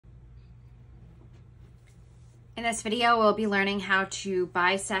In this video, we'll be learning how to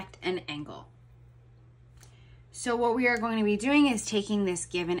bisect an angle. So what we are going to be doing is taking this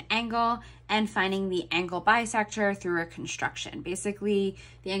given angle and finding the angle bisector through a construction. Basically,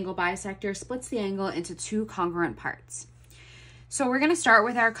 the angle bisector splits the angle into two congruent parts. So we're going to start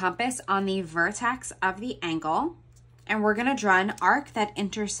with our compass on the vertex of the angle, and we're going to draw an arc that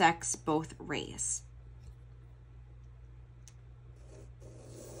intersects both rays.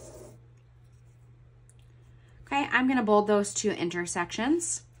 Okay, I'm going to bold those two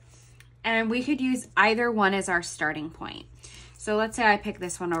intersections, and we could use either one as our starting point. So let's say I pick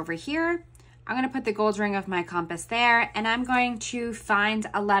this one over here. I'm going to put the gold ring of my compass there, and I'm going to find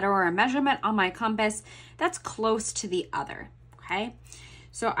a letter or a measurement on my compass that's close to the other, okay?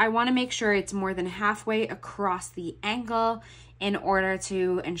 So I want to make sure it's more than halfway across the angle in order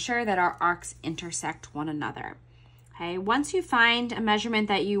to ensure that our arcs intersect one another. Okay, once you find a measurement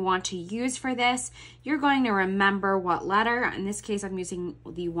that you want to use for this, you're going to remember what letter. In this case, I'm using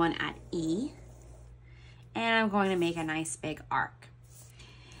the one at E, and I'm going to make a nice big arc.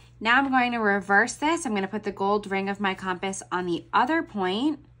 Now I'm going to reverse this. I'm going to put the gold ring of my compass on the other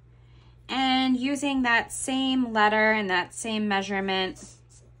point, and using that same letter and that same measurement,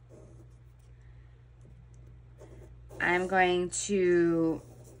 I'm going to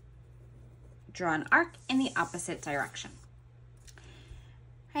draw an arc in the opposite direction.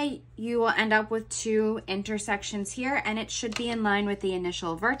 Okay, you will end up with two intersections here, and it should be in line with the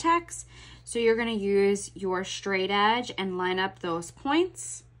initial vertex. So you're going to use your straight edge and line up those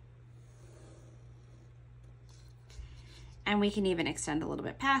points. And we can even extend a little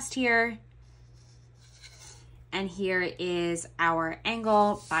bit past here. And here is our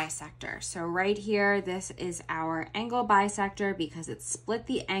angle bisector. So right here, this is our angle bisector because it split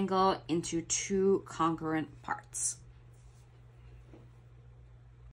the angle into two congruent parts.